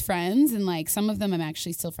 had best friends, and like some of them I'm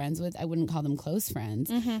actually still friends with. I wouldn't call them close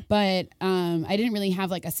friends. But I didn't really have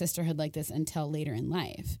like a sisterhood like this until later in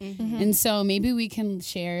life. And so maybe we can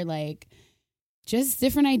share like just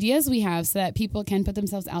different ideas we have so that people can put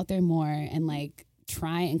themselves out there more and like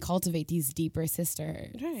try and cultivate these deeper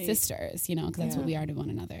sisters, you know, because that's what we are to one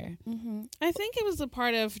another. I think it was a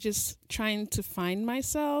part of just trying to find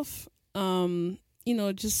myself, you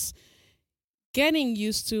know, just getting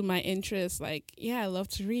used to my interests. Like, yeah, I love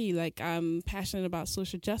to read. Like, I'm passionate about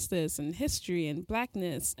social justice and history and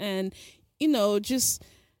blackness. And, you know, just,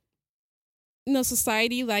 you know,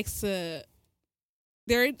 society likes to,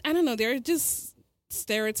 there are just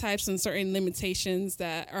stereotypes and certain limitations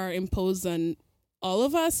that are imposed on all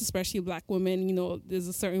of us, especially Black women. You know, there's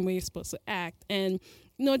a certain way you're supposed to act. And,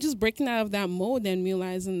 you know, just breaking out of that mold and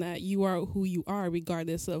realizing that you are who you are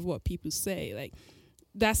regardless of what people say. Like,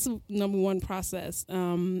 that's the number one process.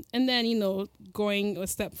 And then, you know, going a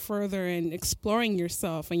step further and exploring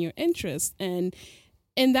yourself and your interests and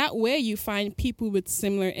in that way, you find people with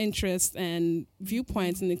similar interests and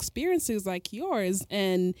viewpoints and experiences like yours,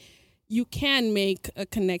 and you can make a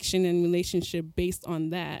connection and relationship based on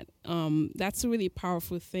that. That's a really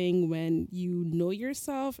powerful thing. When you know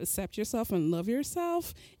yourself, accept yourself, and love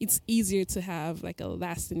yourself, it's easier to have like a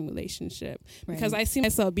lasting relationship. Right. Because I see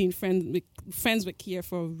myself being friends with Kia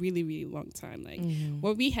for a really, really long time. Like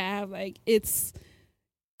what we have, like, it's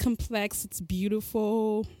complex, it's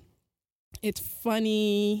beautiful, it's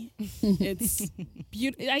funny, it's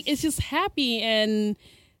beautiful. Like, it's just happy, and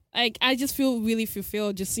like I just feel really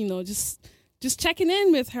fulfilled. Just just checking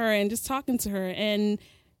in with her and just talking to her, and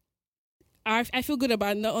I feel good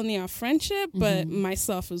about not only our friendship but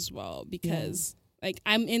myself as well, because like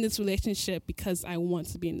I'm in this relationship because I want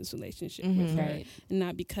to be in this relationship with her, and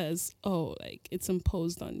not because like it's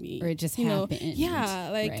imposed on me or it just happened.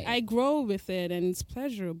 I grow with it and it's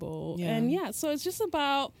pleasurable, and so it's just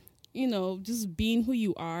about just being who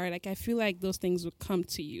you are. Like I feel like those things will come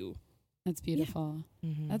to you. That's beautiful.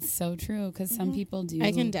 That's so true, because some people do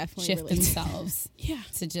I can definitely shift relate themselves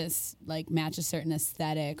to just like match a certain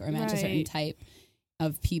aesthetic or match a certain type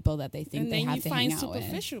of people that they think they have to hang out with. And then you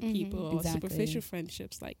find superficial people or superficial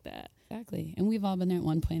friendships like that. Exactly. And we've all been there at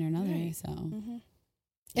one point or another. Right. So,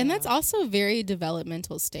 And that's also a very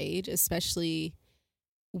developmental stage, especially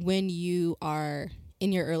when you are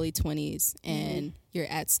in your early 20s and you're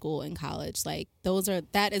at school and college. Like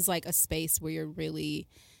that is like a space where you're really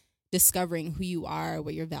discovering who you are,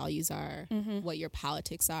 what your values are, what your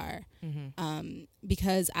politics are.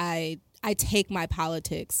 Because I take my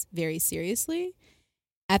politics very seriously.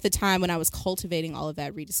 At the time when I was cultivating all of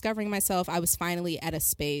that, rediscovering myself, I was finally at a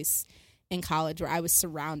space in college where I was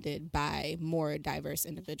surrounded by more diverse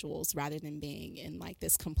individuals rather than being in like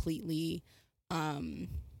this completely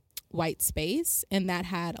white space. And that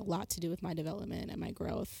had a lot to do with my development and my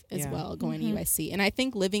growth as well, going to USC. And I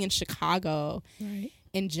think living in Chicago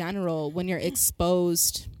in general, when you're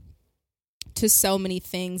exposed to so many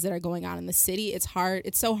things that are going on in the city, it's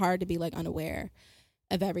so hard to be like unaware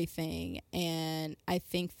of everything. And I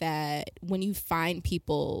think that when you find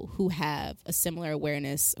people who have a similar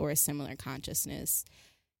awareness or a similar consciousness,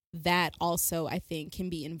 that also I think can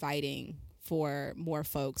be inviting for more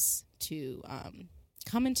folks to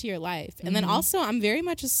come into your life. And then also I'm very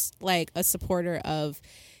much a supporter of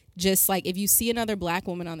just like, if you see another Black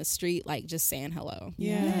woman on the street, like just saying hello.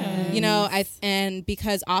 And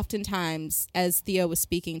because oftentimes, as Theo was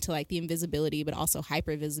speaking to like the invisibility but also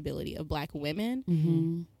hypervisibility of Black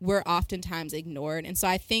women, we're oftentimes ignored. And so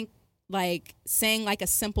I think like saying like a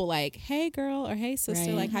simple like, hey girl, or hey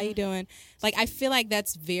sister, like how you doing? Like I feel like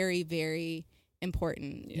that's very, very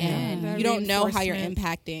important. And you don't know how you're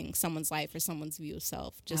impacting someone's life or someone's view of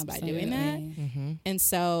self just by doing that. And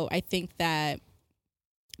so I think that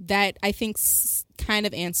I think kind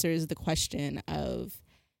of answers the question of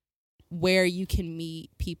where you can meet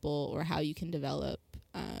people or how you can develop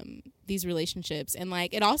these relationships. And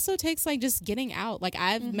like it also takes like just getting out. Like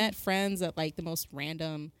I've met friends at like the most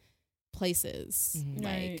random places,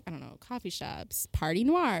 like I don't know, coffee shops, Party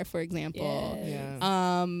Noir, for example,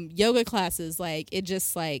 yoga classes. Like it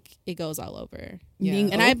just like it goes all over.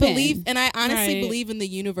 And I honestly believe in the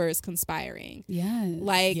universe conspiring.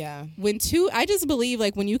 I just believe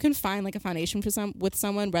like when you can find like a foundation with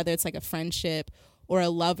someone, whether it's like a friendship or a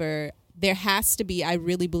lover, there has to be, I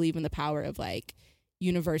really believe in the power of like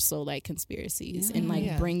universal like conspircies and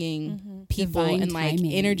like bringing people divine and like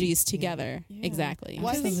timing. Energies together. Exactly. Well,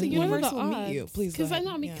 I think the universe will meet you. Please, because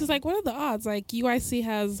like what are the odds? Like UIC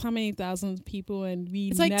has how many thousands people, and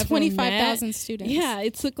it's like 25,000 students. Yeah,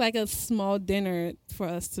 it took like a small dinner for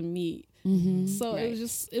us to meet. So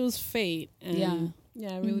it was fate. And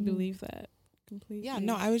I really believe that completely. Yeah,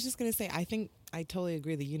 no, I was just gonna say I think I totally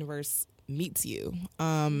agree. The universe meets you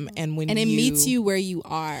and it meets you where you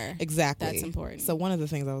are. Exactly, that's important. So one of the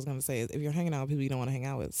things I was going to say is if you're hanging out with people you don't want to hang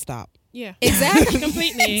out with, stop. Exactly.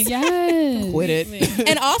 Completely. Quit it.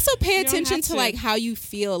 And also pay attention to like how you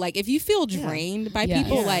feel. Like if you feel drained by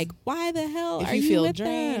people, like why the hell if are you you feel with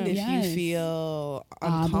drained them? If you feel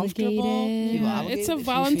uncomfortable, it's a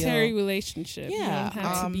voluntary relationship. You don't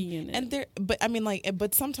have to be in it. And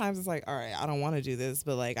but sometimes it's like, all right, I don't want to do this,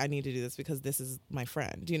 but like I need to do this because this is my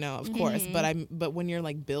friend, of course. But when you're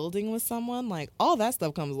like building with someone, like all that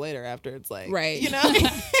stuff comes later after it's like,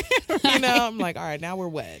 I'm like, all right, now we're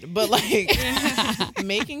wed. But like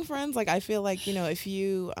making friends, like I feel like, if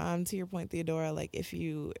you to your point, Theodora, like if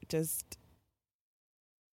you just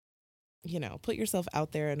put yourself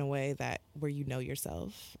out there in a way that where you know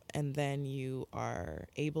yourself, and then you are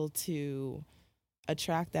able to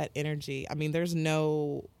attract that energy. I mean, there's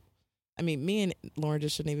no I mean, me and Lauren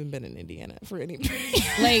just shouldn't even been in Indiana for any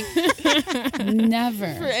Like,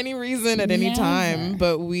 never. for any reason at any time.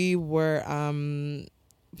 But we were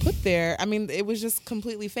put there. I mean, it was just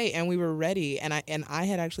completely fate, and we were ready. And I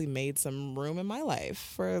had actually made some room in my life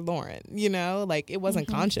for Lauren. You know, like it wasn't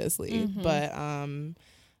consciously,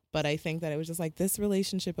 but I think that it was just like, this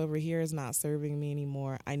relationship over here is not serving me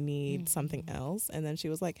anymore. I need something else. And then she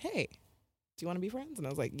was like, hey, do you want to be friends? And I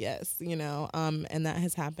was like, yes, you know, and that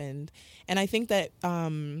has happened. And I think that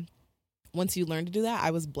once you learn to do that,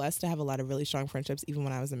 I was blessed to have a lot of really strong friendships, even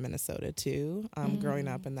when I was in Minnesota too, growing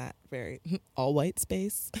up in that very all white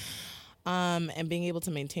space. And being able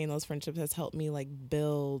to maintain those friendships has helped me like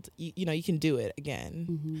build, you know, you can do it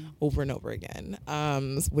again over and over again,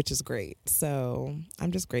 which is great. So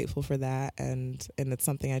I'm just grateful for that. And it's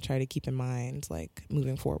something I try to keep in mind, like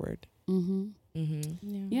moving forward.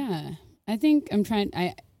 Yeah. I think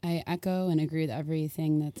I echo and agree with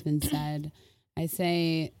everything that's been said. I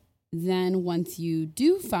say then once you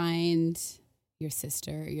do find your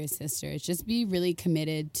sister, it's just be really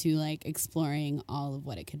committed to like exploring all of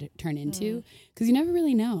what it could turn into, because you never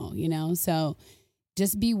really know, you know? So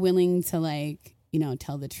just be willing to like, you know,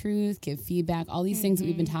 tell the truth, give feedback, all these things that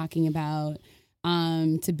we've been talking about,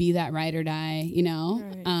 to be that ride or die, you know?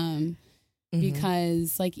 Right.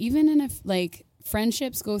 Because like even in like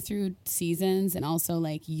friendships go through seasons, and also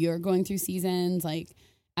like you're going through seasons like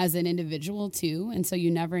as an individual too, and so you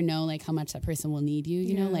never know like how much that person will need you,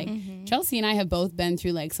 you know? Like Chelsea and I have both been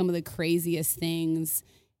through like some of the craziest things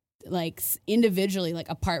like individually, like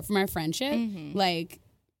apart from our friendship, like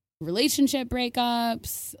relationship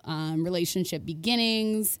breakups, relationship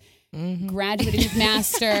beginnings, graduating with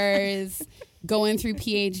masters, going through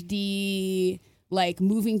PhD, like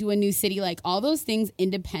moving to a new city, like all those things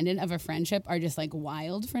independent of a friendship are just like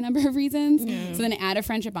wild for a number of reasons. So then add a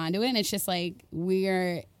friendship onto it, and it's just like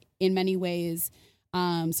we're in many ways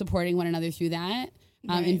supporting one another through that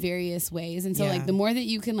in various ways. And so like the more that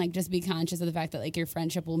you can like just be conscious of the fact that like your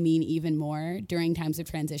friendship will mean even more during times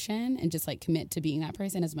of transition, and just like commit to being that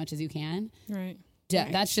person as much as you can. Right.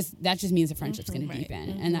 That just means the friendship's going to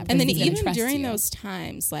deepen, and that. And then even during those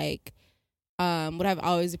times, like. What I've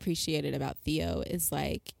always appreciated about Theo is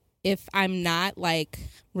like, if I'm not like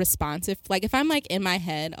responsive, like if I'm like in my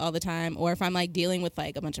head all the time, or if I'm like dealing with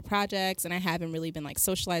like a bunch of projects and I haven't really been like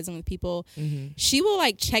socializing with people, she will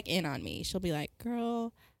like check in on me. She'll be like,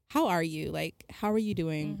 girl, how are you? Like, how are you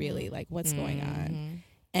doing really? Like, what's going on?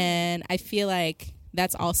 And I feel like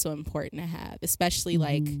that's also important to have, especially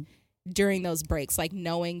like during those breaks, like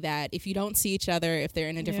knowing that if you don't see each other, if they're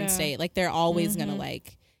in a different state, like they're always going to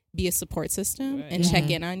like be a support system and check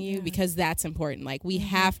in on you, because that's important. Like we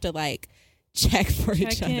have to like check for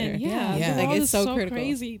each other. Like it's so critical.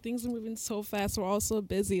 Crazy. Things are moving so fast. We're all so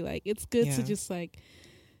busy. Like it's good to just like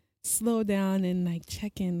slow down and like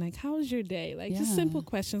check in. Like, how was your day? Like just simple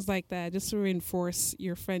questions like that, just to reinforce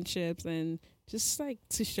your friendships and just like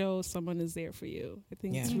to show someone is there for you. I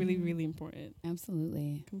think it's really, really important.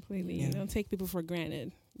 Absolutely. Completely. You don't take people for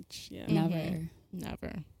granted. Never.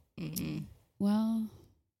 Well,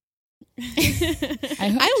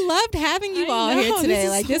 I loved having you all here today.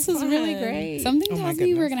 Like this was really great. Something tells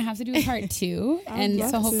me we're gonna have to do a part 2, and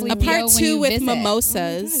so hopefully a part 2 with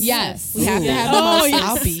mimosas. Yes, we have to have mimosas.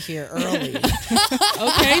 I'll be here early.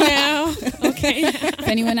 Okay now. Okay. If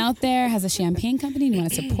anyone out there has a champagne company and want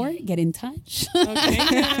to support, get in touch. Okay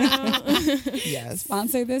now. Yes.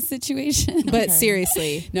 Sponsor this situation. But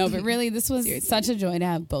seriously, no. But really, this was such a joy to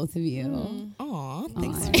have both of you. Aw,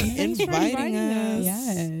 thanks for inviting us.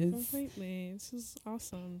 Yes. Completely. This is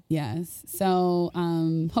awesome. Yes. So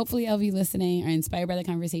hopefully all of you listening are inspired by the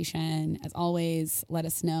conversation. As always, let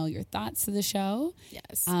us know your thoughts to the show.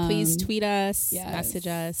 Yes. Please tweet us, message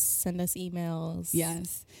us, send us emails.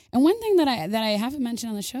 Yes. And one thing that I haven't mentioned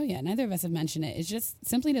on the show yet, neither of us have mentioned it, is just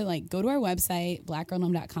simply to like go to our website,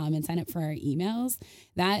 blackgirlnome.com, and sign up for our emails.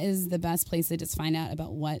 That is the best place to just find out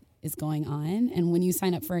about what is going on. And when you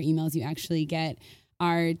sign up for our emails, you actually get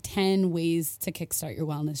our 10 ways to kickstart your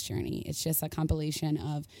wellness journey. It's just a compilation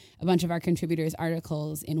of a bunch of our contributors'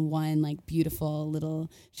 articles in one like beautiful little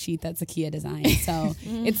sheet that Zakkiyyah designed. So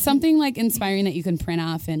it's something like inspiring that you can print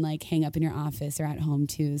off and like hang up in your office or at home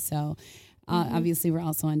too. So obviously we're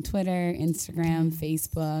also on Twitter, Instagram,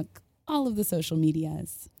 Facebook, all of the social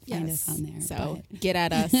medias. Find us on there. So get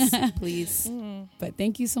at us, please. But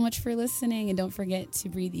thank you so much for listening, and don't forget to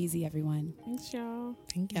breathe easy, everyone. Thanks, y'all.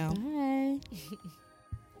 Thank you. Bye.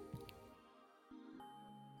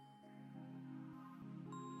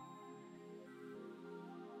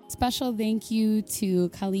 Special thank you to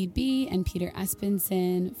Khalid B and Peter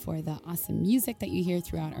Espenson for the awesome music that you hear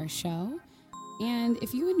throughout our show. And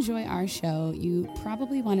if you enjoy our show, you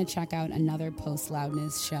probably want to check out another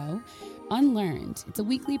post-loudness show, Unlearned. It's a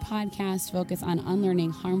weekly podcast focused on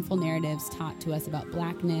unlearning harmful narratives taught to us about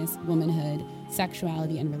Blackness, womanhood,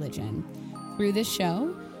 sexuality, and religion. Through this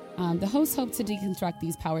show, the hosts hope to deconstruct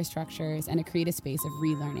these power structures and to create a space of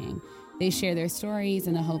relearning. They share their stories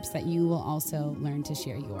in the hopes that you will also learn to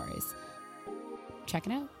share yours. Check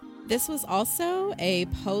it out. This was also a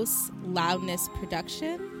Post Loudness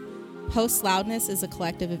production. Post Loudness is a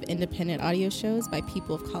collective of independent audio shows by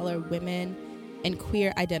people of color, women, and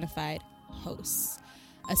queer identified hosts.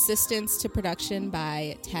 Assistance to production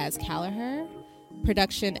by Taz Callagher.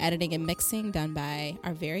 Production, editing, and mixing done by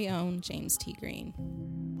our very own James T. Green.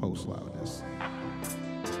 Post Loudness.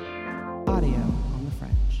 Audio.